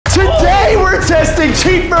Today we're testing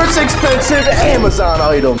cheap versus expensive Amazon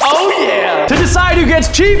items. Oh yeah! To decide who gets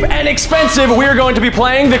cheap and expensive, we are going to be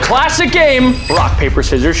playing the classic game, rock, paper,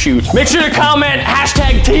 scissors, shoot. Make sure to comment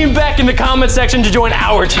hashtag Team Beck in the comment section to join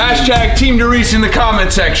our team. Hashtag Team Doris in the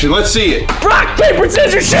comment section. Let's see it. Rock, paper,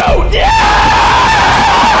 scissors, shoot! Yeah!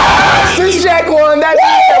 Since Jack won, that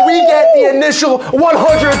means that we get the initial $100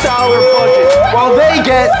 budget, while they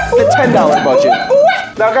get the $10 budget.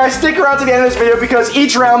 Now guys, stick around to the end of this video because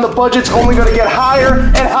each round the budget's only gonna get higher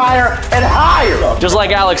and higher and higher. Just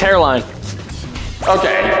like Alec's hairline.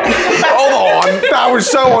 Okay, hold on, that was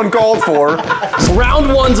so uncalled for. Round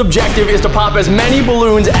 1's objective is to pop as many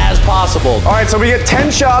balloons as possible. All right, so we get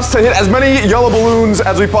 10 shots to hit as many yellow balloons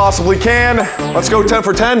as we possibly can. Let's go 10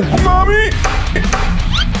 for 10. Mommy!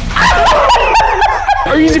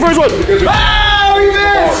 Are you easy first one? Oh, he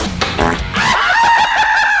missed!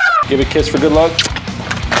 Give a kiss for good luck.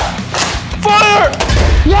 Fire!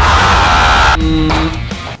 Yeah!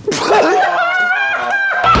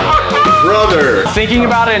 Brother. Thinking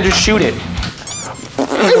about it and just shoot it.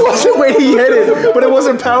 It wasn't when he hit it, but it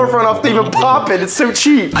wasn't powerful enough to even pop it. It's so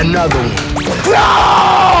cheap. Another one.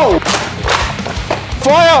 No!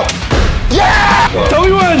 Fire! Yeah! Tell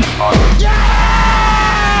me when! Yeah!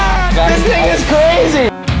 This thing is crazy!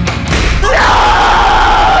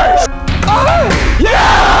 Yes!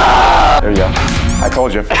 Yeah! There you go. I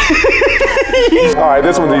told you. All right,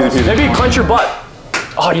 this one's easy peasy. Maybe you clench your butt.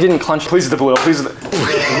 Oh, you didn't clench. Please the blue, please the...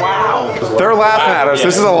 Wow. They're laughing at us.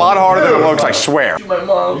 This is a lot harder than it looks, I swear. My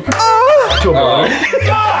mom.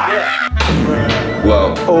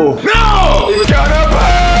 Whoa. Oh. No! He's gonna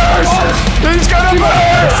burst! He's gonna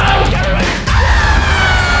burst!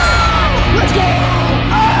 Let's go!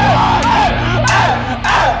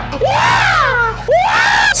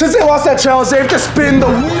 Since they lost that challenge, they have to spin the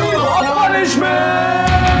wheel of punishment!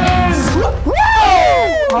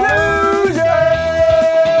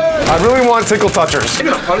 I really want tickle touchers.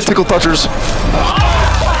 Tickle touchers.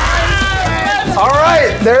 All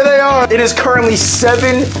right, there they are. It is currently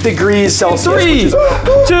 7 degrees Celsius. 3,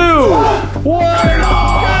 2, 1.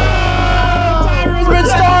 Timer's been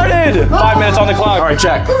started. 5 minutes on the clock. All right,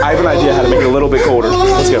 Jack, I have an idea how to make it a little bit colder.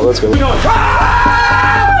 Let's go, let's go.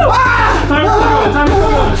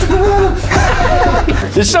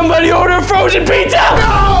 Did somebody order a frozen pizza?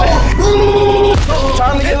 No!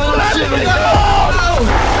 Time to get a little shit.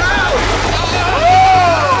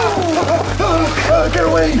 Get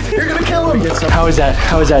away! You're gonna kill him! How is that?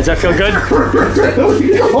 How is that? Does that feel good?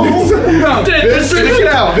 Get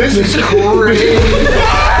out. This is crazy.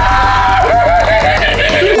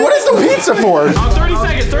 What is the pizza for? 30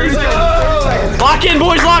 seconds, 30 seconds. Lock in,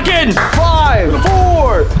 boys, lock in. 5,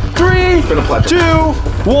 4, 3, 2,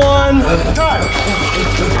 1. Time.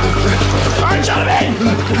 All right, Jonathan.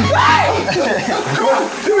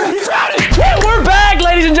 He's drowning. We're back,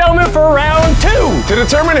 ladies and gentlemen, for round 2. To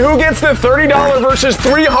determine who gets the $30 versus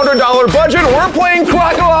 $300 budget, we're playing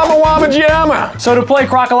Crocalama Wama Jamma. So to play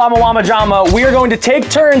Crocalama Wama Jamma, we are going to take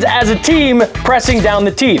turns as a team pressing down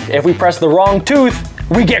the teeth. If we press the wrong tooth,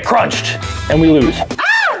 we get crunched and we lose.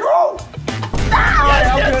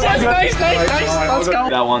 Yes, nice. Let's go.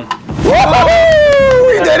 That one. Woohoo!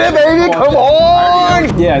 We did it, baby! Come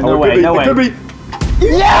on! Yeah, no way. It could be.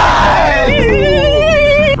 Yes!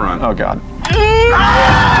 Oh God.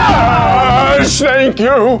 Yes, thank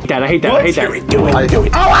you. Dad, I hate that. I hate that. Do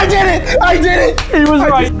it. Oh, I did it! I did it! He was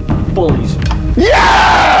right. Bullies.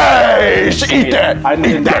 Yes! Eat that! I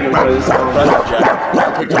didn't think it was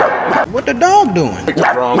What the dog doing?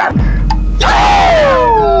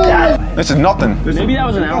 This is nothing. Maybe that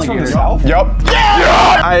was an alligator. Yup.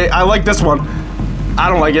 Yeah! I like this one. I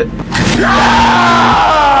don't like it.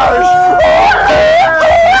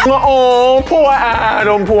 Oh, poor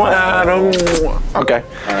Adam, poor Adam. Okay.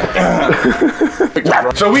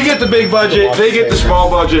 So we get the big budget, they get the small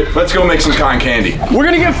budget. Let's go make some cotton candy. We're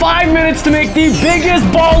gonna get 5 minutes to make the biggest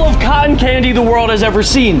ball of cotton candy the world has ever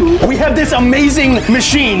seen. We have this amazing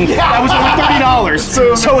machine that was only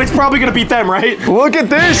 $30. So it's probably gonna beat them, right? Look at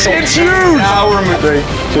this. It's huge. Now we're moving.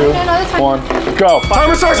 3, 2, 1, go.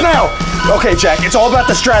 Timer starts now. Okay, Jack, it's all about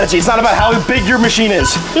the strategy. It's not about how big your machine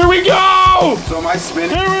is. Here we go! So am I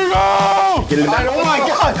spinning? Here we go! Oh my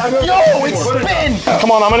God! Yo, it's spin!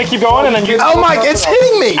 Come on, I'm gonna keep going and then you. Oh my, it's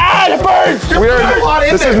hitting me! Ah, it burns!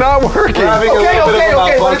 This is not working.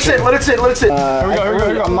 Okay, let it sit, let it sit. Here we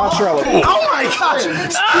go. I'm not sure. Oh my gosh!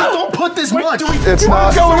 Don't put this much. It's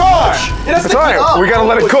not. What's going on? It's all right. We gotta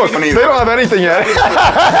let it cook. They don't have anything yet.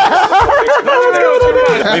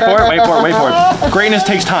 Wait for it. Greatness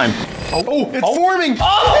takes time. Oh, it's forming.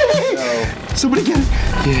 Oh. Somebody get it.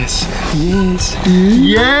 Yes.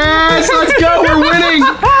 Yes, let's go. We're winning.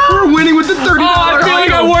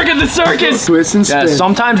 at the circus. Twist and spin. Yeah,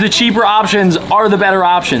 sometimes the cheaper options are the better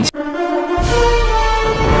options.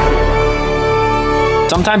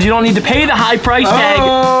 Sometimes you don't need to pay the high price tag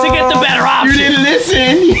to get the better option. You didn't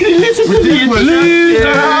listen. You didn't listen to me.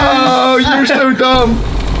 Oh, you're so dumb.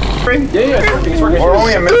 Yeah, it's working. We're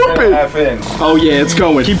only a minute and a half in. Oh yeah, it's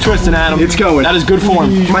going. Keep twisting, Adam. It's going. That is good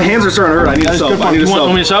form. My hands are starting to hurt. I need a sub. I need a sub.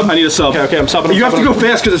 Want me to sub? I need a sub. Okay, I'm subbing. You have to go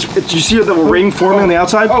fast because you see the ring forming on the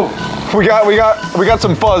outside. Oh, we got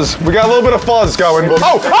some fuzz. We got a little bit of fuzz going.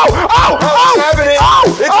 Oh!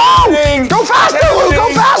 It's happening. Go faster, Luke!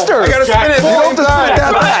 Go faster! I gotta spin it. You don't have to spin it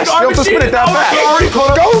that fast. You don't have to spin it that fast.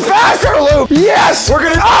 Go faster, Luke! Yes! We're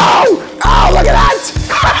gonna. Oh! Oh, look at that!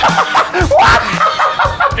 What?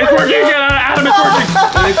 It's working again, Adam. It's working.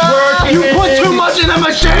 It's working. You put too much in the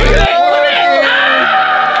machine.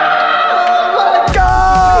 Go!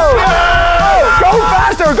 Go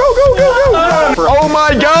faster! Go! Oh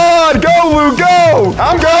my God! Go, Luke! Go!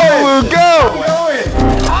 I'm going, Luke! Go!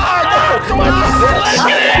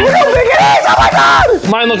 Look how big it is! Oh my God!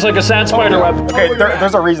 Mine looks like a sad spider web. Okay,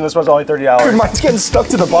 there's a reason this one's only $30. Dude, mine's getting stuck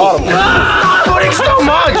to the bottom. Putting so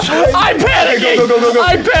much. I'm panicking. Go.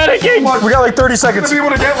 I'm panicking. We got like 30 seconds. Be able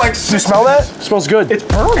to get like. Do you smell that? It smells good. It's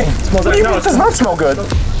burning. It smells like, no, it does not smell good.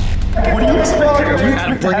 What do you expect?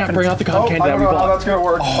 Adam, bring out the cotton candy that we bought. That's gonna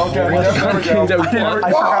work. Okay, I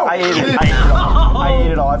forgot. I ate it. I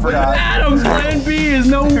ate it all. I forgot. Adam's plan B is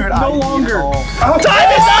no longer. Time is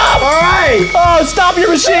up! All right. Oh, stop your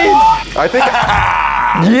machine! I think.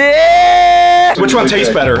 Yeah! Which one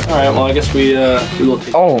tastes better? All right, well, I guess we will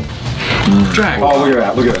take. Oh. Drag. Oh, look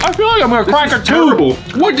at that. I feel like I'm gonna crack a tube.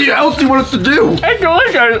 What else do you want us to do? It's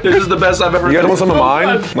delicious. This is the best I've ever You guys done. want some of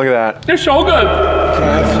mine? Look at that. It's so good.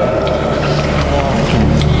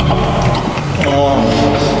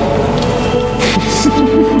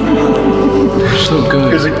 So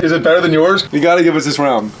good. Is it better than yours? You gotta give us this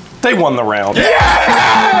round. They won the round.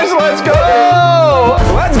 Yes! Let's go!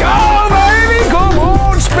 Let's go, baby! Come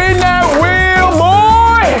on, spin that wheel,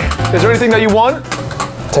 boy! Is there anything that you want?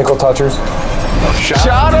 Tickle touchers.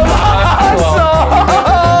 Shot of awesome!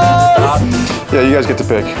 Yeah, you guys get to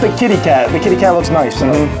pick. The kitty cat. The kitty cat looks nice.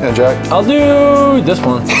 Yeah, Jack. I'll do this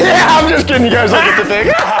one. Yeah, I'm just kidding. You guys don't get to pick.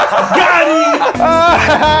 Got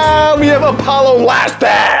it! We have Apollo Last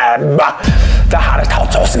Tab. The hottest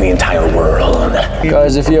hot sauce in the entire world.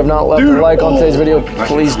 Guys, if you have not left a like on today's video,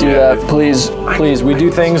 please do that. Please. We do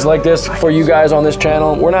things like this for you guys on this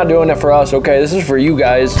channel. We're not doing it for us, okay? This is for you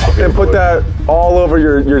guys. And put that all over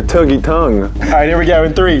your tuggy tongue. All right, here we go.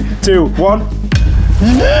 In 3, 2, 1.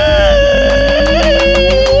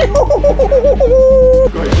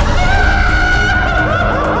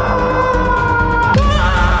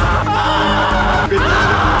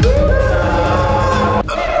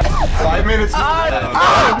 Minutes.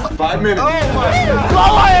 5 minutes. Oh my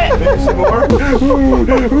God. Some more.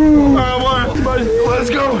 Let's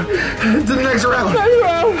go to the next round.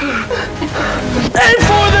 And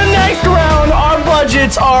for the next round, our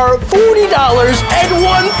budgets are $40 and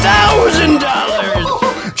 $1,000.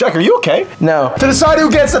 Jack, are you okay? No. To decide who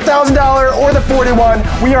gets the $1,000 or the 41,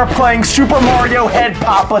 we are playing Super Mario Head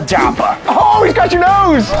Papa Joppa. Oh, he's got your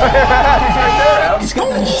nose!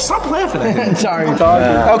 Stop laughing at me. Sorry.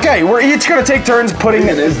 Okay, we're each gonna take turns putting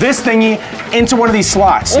this thingy into one of these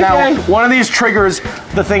slots. Okay. Now, one of these triggers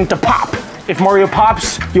the thing to pop. If Mario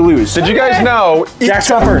pops, you lose. Did you guys know? Jack's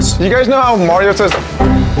up first. You guys know how Mario says?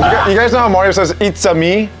 You guys know how Mario says "Itza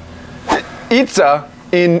me"? Itza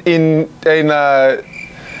in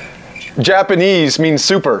Japanese means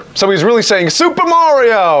super. So he's really saying Super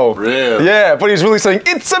Mario. Really? Yeah, but he's really saying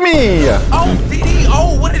 "It's a me." Oh, DD.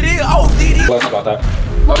 Oh, what it is? Oh, DD. Less about that.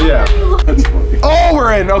 Oh yeah. Oh,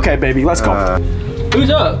 we're in. Okay, baby, let's go. Who's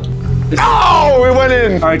up? Oh, we went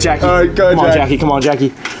in. All right, Jackie. All right, go ahead, Come on, Jack. Jackie. Come on,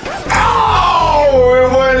 Jackie. Oh, we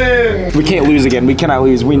went in. We can't lose again. We cannot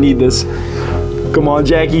lose. We need this. Come on,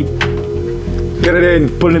 Jackie. Get it in.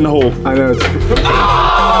 Put it in the hole. I know.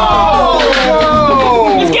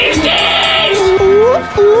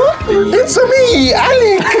 It's me,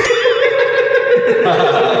 Alec.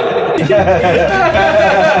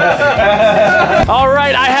 All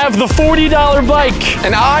right, I have the $40 bike.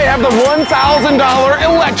 And I have the $1,000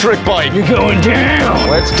 electric bike. You're going down.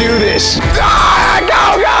 Let's do this. Ah,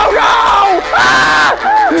 go, go, go! Ah!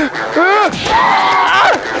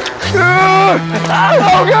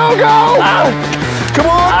 Go, go, go! Come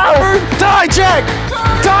on! Die, Jack.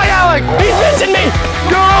 Die, Alec. He's missing me.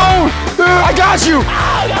 Go! I got you.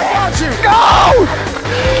 I got you. Go!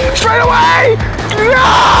 Straight away! No!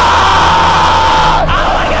 Oh,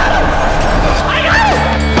 I got him.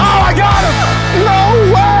 Oh, I got him. No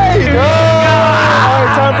way! All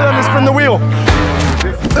right, time for them to spin the wheel.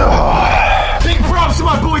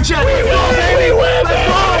 your chest. Let's go, baby. Let's go.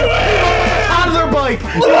 Out of their bike. You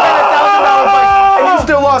had a $1,000 bike, and you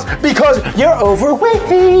still lost because you're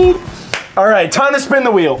overweight. All right, time to spin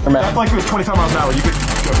the wheel. That bike was 25 miles an hour. You could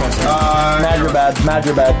go faster. Mad, you're bad. Mad,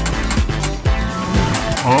 you're bad.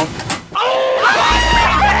 Huh?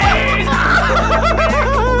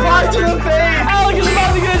 Right to the face! Alec is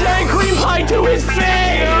about to get a giant cream pie to his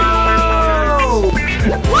face! No!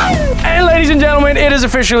 And ladies and gentlemen, it is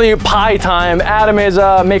officially pie time. Adam is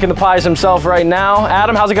making the pies himself right now.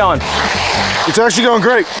 Adam, how's it going? It's actually going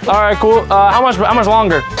great. All right, cool. How much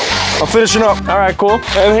longer? I'm finishing up. All right, cool.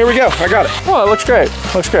 And here we go. I got it. Oh, it looks great.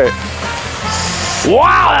 Looks great.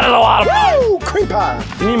 Wow, that is a lot of pie. Woo! Cream pie.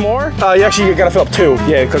 You need more? You actually gotta fill up 2.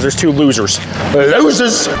 Yeah, because there's 2 losers.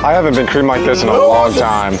 Losers! I haven't been creamed like this in a long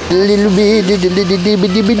time.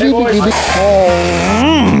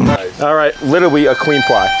 All right, literally a cream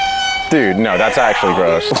pie. Dude, no, that's actually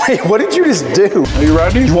gross. Wait, what did you just do? Are you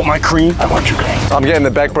ready? You want my cream? I want your cream. I'm getting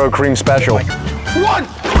the BeckBros cream special. What?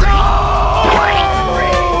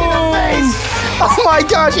 Oh my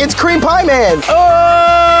gosh, it's Cream Pie Man!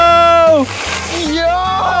 Oh! Yo!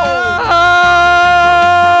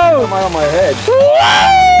 Oh! Am I on my head? Woo!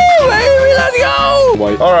 Baby, let's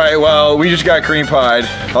go! All right, well, we just got cream pied.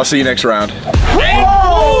 I'll see you next round. And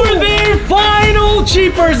for the final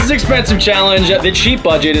cheap versus expensive challenge, the cheap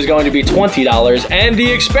budget is going to be $20, and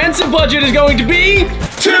the expensive budget is going to be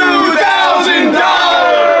 $2,000!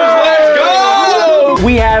 Let's go!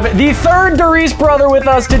 We have the 3rd Darice brother with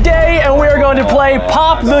us today, and we are going to play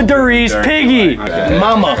Pop the Darice Piggy.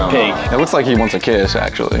 Mama Pig. It looks like he wants a kiss,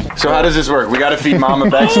 actually. So how does this work? We gotta feed Mama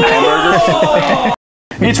Beck some hamburgers?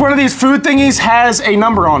 Each one of these food thingies has a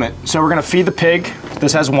number on it. So we're gonna feed the pig.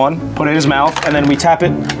 This has 1, put it in his mouth, and then we tap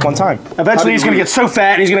it 1 time. Eventually he's gonna get so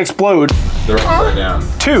fat he's gonna explode. They're right down.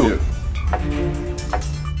 2.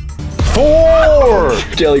 4!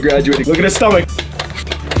 Jelly graduating. Look at his stomach.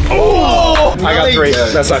 Oh! I got 3.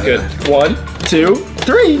 That's not good. 1, 2,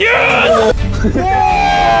 3. Yes!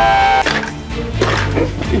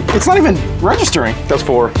 It's not even registering. That's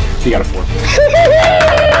 4. You got a 4.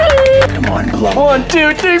 Come on, blow. 1,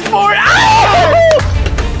 2, 3, 4. Ow!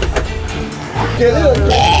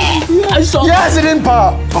 I saw Yes, it didn't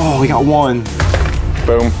pop. Oh, we got 1.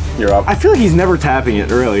 Boom, you're up. I feel like he's never tapping it,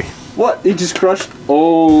 really. What? He just crushed?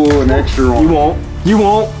 Oh, an extra one. You won't. You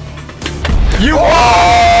won't. You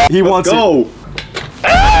won't! He wants Go!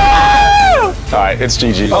 All right, it's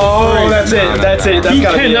GG. Oh, that's it. That's it. That's He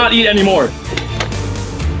gotta be it. cannot eat anymore.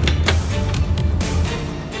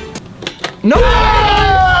 No!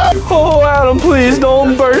 Oh, Adam, please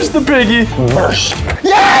don't burst the piggy. Burst.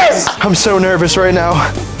 Yes! I'm so nervous right now.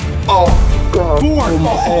 Oh, God. 4. It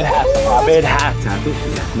has to pop. It has to happen.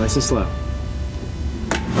 Yeah, nice and slow.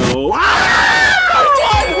 Oh.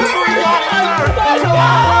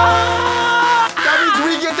 That means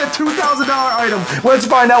we get the $2,000 item. Let's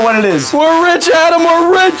find out what it is. We're rich, Adam,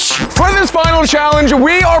 we're rich. For this final challenge,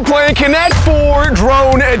 we are playing Connect 4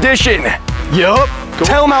 Drone Edition. Yup.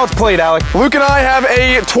 Tell them how it's played, Alec. Luke and I have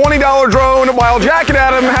a $20 drone, while Jack and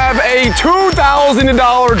Adam have a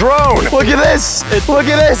 $2,000 drone. Look at this. Look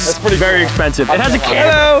at this. Pretty very expensive. It has a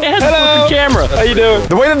camera. It has a flipping camera. How you doing?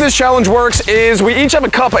 The way that this challenge works is we each have a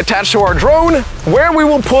cup attached to our drone where we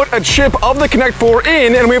will put a chip of the Connect 4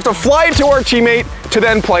 in, and we have to fly it to our teammate to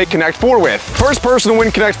then play Connect 4 with. First person to win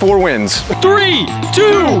Connect 4 wins. 3,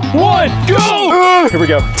 2, 1, go! Here we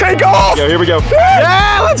go. Take off! Here we go.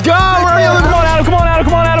 Yeah, let's go. Come on, Adam, come on, Adam,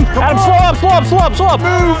 come on, Adam. Adam, slow up, slow up, slow up, slow up.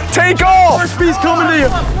 Take off! First piece coming to you.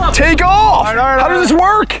 Take off! All right, How does this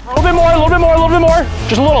work? A little bit more, a little bit more, a little bit more.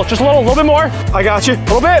 Just a little bit more. I got you. A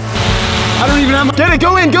little bit. I don't even have my... Get it,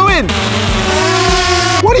 go in, go in.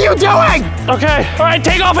 What are you doing? Okay, all right,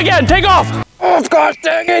 take off again, take off. Oh, gosh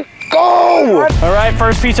dang it! Go! All right,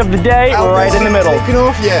 first piece of the day, we're right in the middle. Taking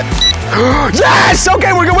off yet. Yes!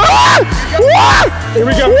 Okay, we're going. Ah! Here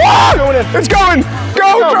we go. Ah! Going in. It's going.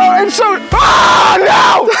 Go, bro. It's so. Ah,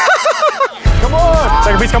 no! Come on.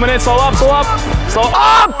 Second piece coming in, slow up, slow up, slow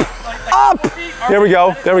up. Up! There we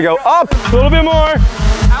go. There we go. Up! A little bit more.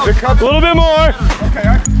 A little bit more.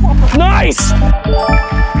 Okay. Nice.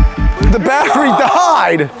 The battery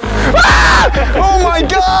died. Ah! Oh my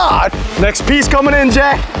God! Next piece coming in,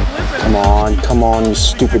 Jack. Come on, you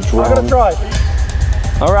stupid drone. I'm gonna try.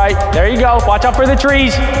 All right, there you go. Watch out for the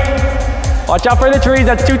trees. Watch out for the trees.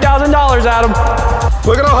 That's $2,000, Adam.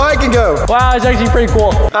 Look at how high I can go. Wow, it's actually pretty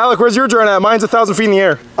cool. Alec, where's your drone at? Mine's 1,000 feet in the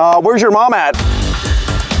air. Where's your mom at?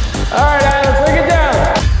 All right, Adam, bring it down.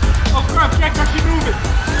 Oh crap, Jack, keep moving.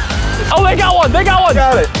 Oh, they got one. They got one.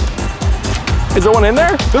 Got it. Is there one in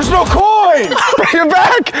there? There's no coin. Bring it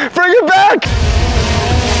back! Bring it back!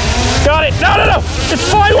 Got it. No, no, no. It's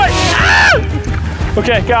fine, wait! Ah!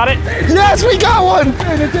 Okay, got it. Yes, we got one!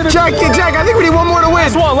 Jack, I think we need one more to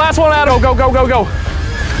win. Last one out. Go.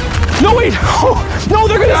 No, wait! Oh, no,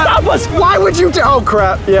 they're gonna stop us! Why would you oh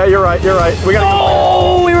crap. Yeah, you're right. We gotta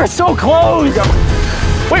Oh, we were so close!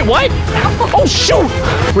 Wait, what? Oh, shoot!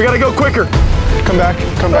 We gotta go quicker. Come back.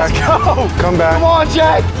 Let's go! Come back. Come on,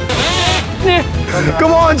 Jack! Eh.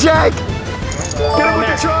 Come on, Jack! Get him with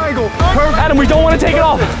the triangle. Perfect. Adam, we don't want to take it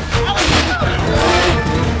off.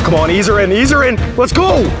 Come on, ease her in. Let's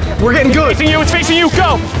go! We're getting good. It's facing you,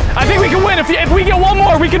 go! I think we can win. If we get one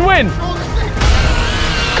more, we can win.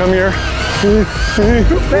 Come here.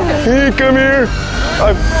 Come here.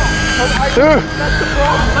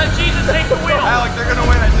 Let Jesus take the wheel. Alec, they're gonna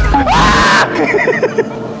win. I did it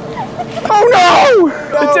right. Oh no!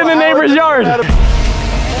 It's in the neighbor's yard.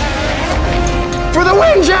 For the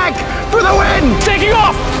win, Jack! For the win! Taking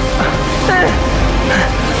off!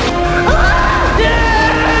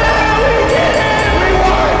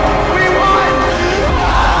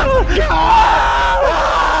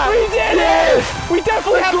 We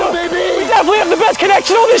definitely have the best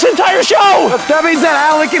connection on this entire show! That means that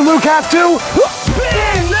Alec and Luke have to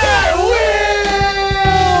Spin that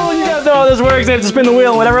wheel! You guys know how this works. They have to spin the wheel,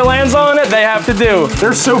 and whatever lands on it, they have to do.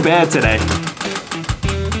 They're so bad today.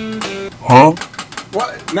 Huh?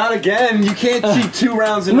 What? Not again. You can't cheat 2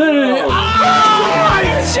 rounds in a row.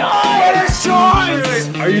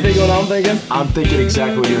 Are you thinking what I'm thinking? I'm thinking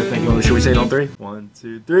exactly what you were thinking. Should we say it on 3? 1,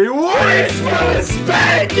 2, 3. Let's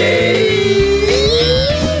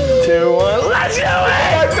do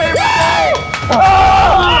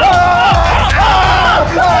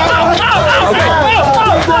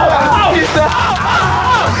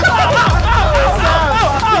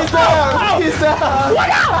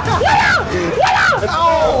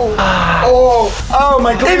Oh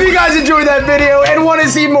my god. If you guys enjoyed that video and want to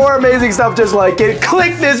see more amazing stuff just like it,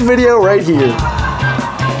 click this video right here.